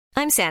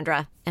I'm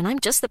Sandra, and I'm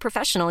just the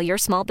professional your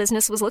small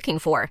business was looking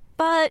for.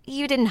 But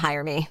you didn't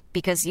hire me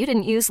because you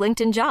didn't use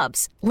LinkedIn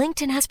Jobs.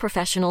 LinkedIn has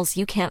professionals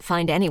you can't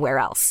find anywhere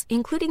else,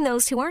 including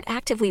those who aren't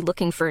actively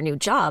looking for a new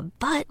job,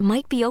 but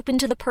might be open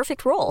to the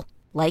perfect role,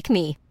 like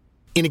me.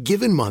 In a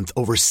given month,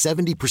 over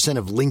 70%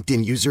 of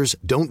LinkedIn users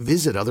don't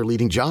visit other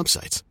leading job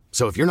sites.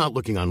 So if you're not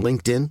looking on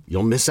LinkedIn,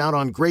 you'll miss out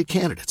on great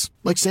candidates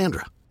like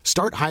Sandra.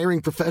 Start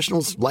hiring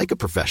professionals like a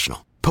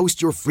professional.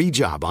 Post your free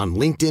job on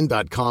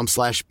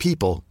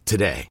linkedin.com/people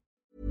today.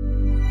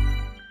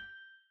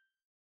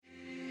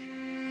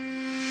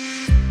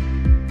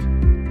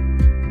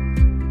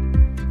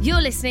 You're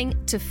listening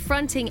to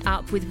Fronting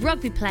Up with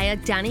rugby player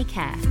Danny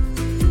Care.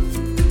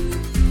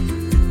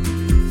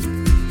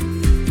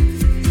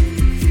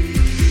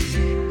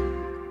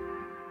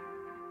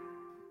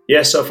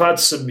 Yes, I've had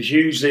some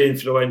hugely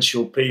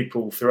influential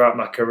people throughout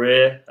my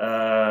career,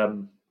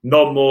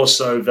 none more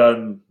so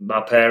than my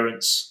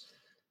parents.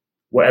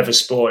 Whatever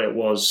sport it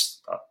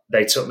was,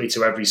 they took me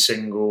to every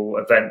single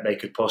event they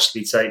could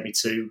possibly take me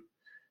to.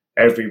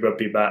 Every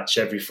rugby match,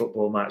 every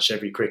football match,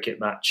 every cricket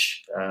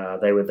match.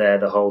 They were there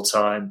the whole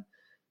time.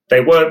 They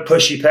weren't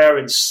pushy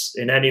parents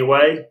in any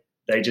way.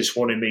 They just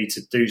wanted me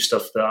to do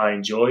stuff that I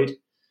enjoyed.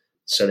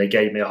 So they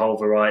gave me a whole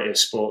variety of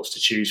sports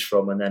to choose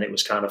from. And then it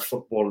was kind of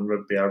football and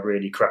rugby I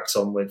really cracked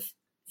on with.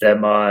 They're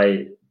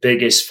my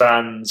biggest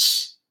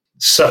fans.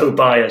 So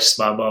biased,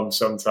 my mum,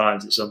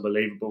 sometimes. It's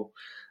unbelievable.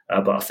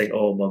 But I think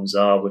all mums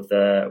are with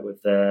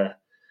their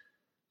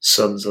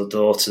sons or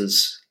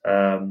daughters.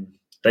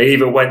 They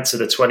even went to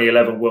the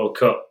 2011 World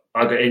Cup.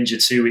 I got injured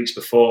 2 weeks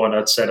before, and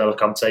I'd said,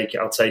 "Look, I'll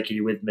take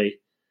you with me."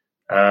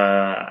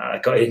 I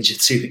got injured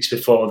 2 weeks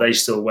before. They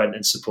still went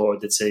and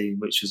supported the team,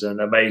 which was an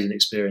amazing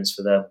experience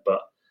for them.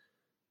 But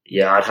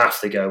yeah, I'd have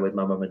to go with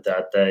my mum and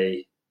dad.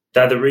 They're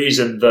the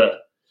reason that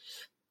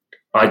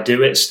I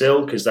do it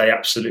still, because they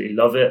absolutely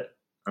love it.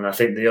 And I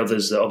think the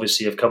others that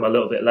obviously have come a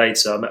little bit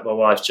later. I met my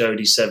wife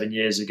Jodie 7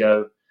 years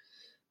ago,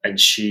 and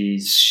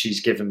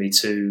she's given me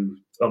two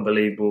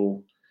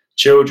unbelievable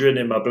children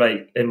in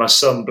my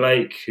son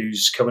Blake,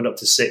 who's coming up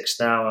to 6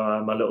 now,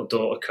 and my little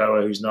daughter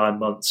Koa, who's 9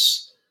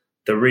 months.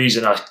 The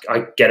reason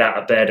I get out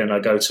of bed and I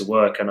go to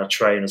work and I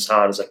train as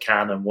hard as I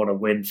can and want to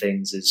win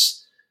things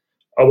is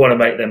I want to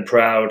make them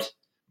proud.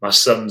 My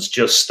son's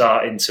just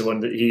starting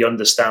he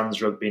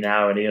understands rugby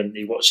now, and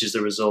he watches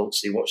the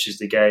results, he watches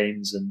the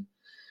games, and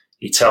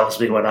he tells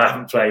me when I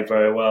haven't played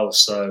very well.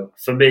 So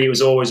for me, it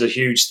was always a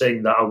huge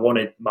thing that I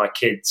wanted my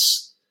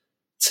kids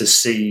to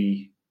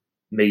see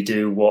me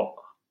do what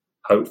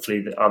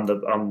hopefully I'm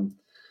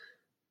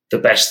the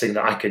best thing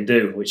that I can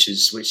do, which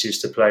is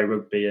to play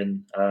rugby,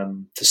 and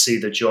to see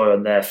the joy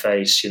on their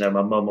face. You know,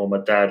 my mum or my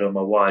dad or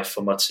my wife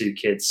or my 2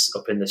 kids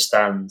up in the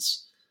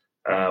stands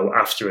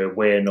after a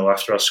win or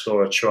after I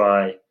score a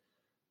try.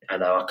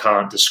 And I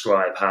can't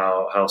describe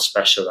how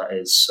special that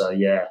is. So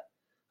yeah,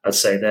 I'd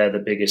say they're the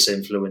biggest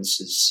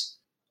influences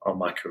on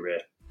my career.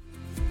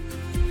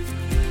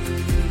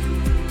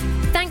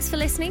 Thanks for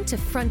listening to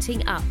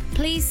Fronting Up.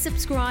 Please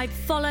subscribe,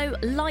 follow,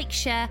 like,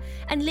 share,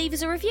 and leave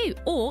us a review.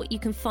 Or you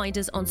can find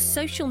us on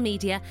social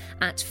media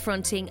at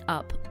Fronting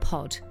Up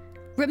Pod.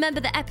 Remember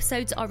that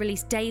episodes are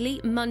released daily,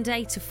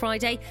 Monday to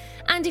Friday.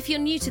 And if you're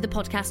new to the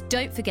podcast,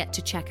 don't forget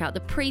to check out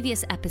the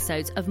previous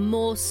episodes of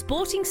more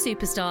sporting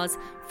superstars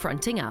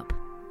fronting up.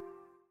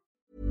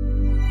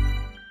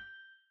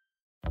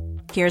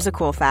 Here's a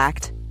cool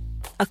fact.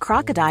 A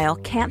crocodile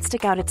can't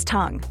stick out its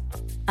tongue.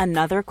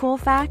 Another cool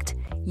fact,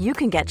 you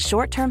can get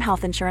short-term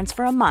health insurance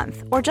for a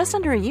month or just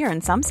under a year in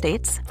some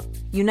states.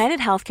 United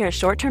Healthcare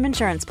short-term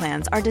insurance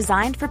plans are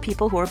designed for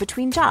people who are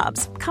between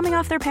jobs, coming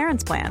off their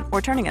parents' plan, or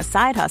turning a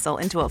side hustle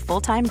into a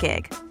full-time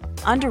gig.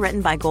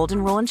 Underwritten by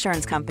Golden Rule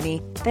Insurance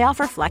Company, they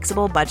offer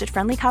flexible,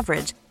 budget-friendly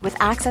coverage with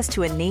access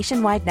to a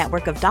nationwide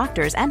network of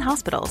doctors and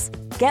hospitals.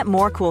 Get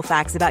more cool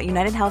facts about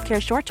United Healthcare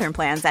short-term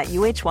plans at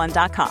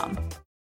uh1.com.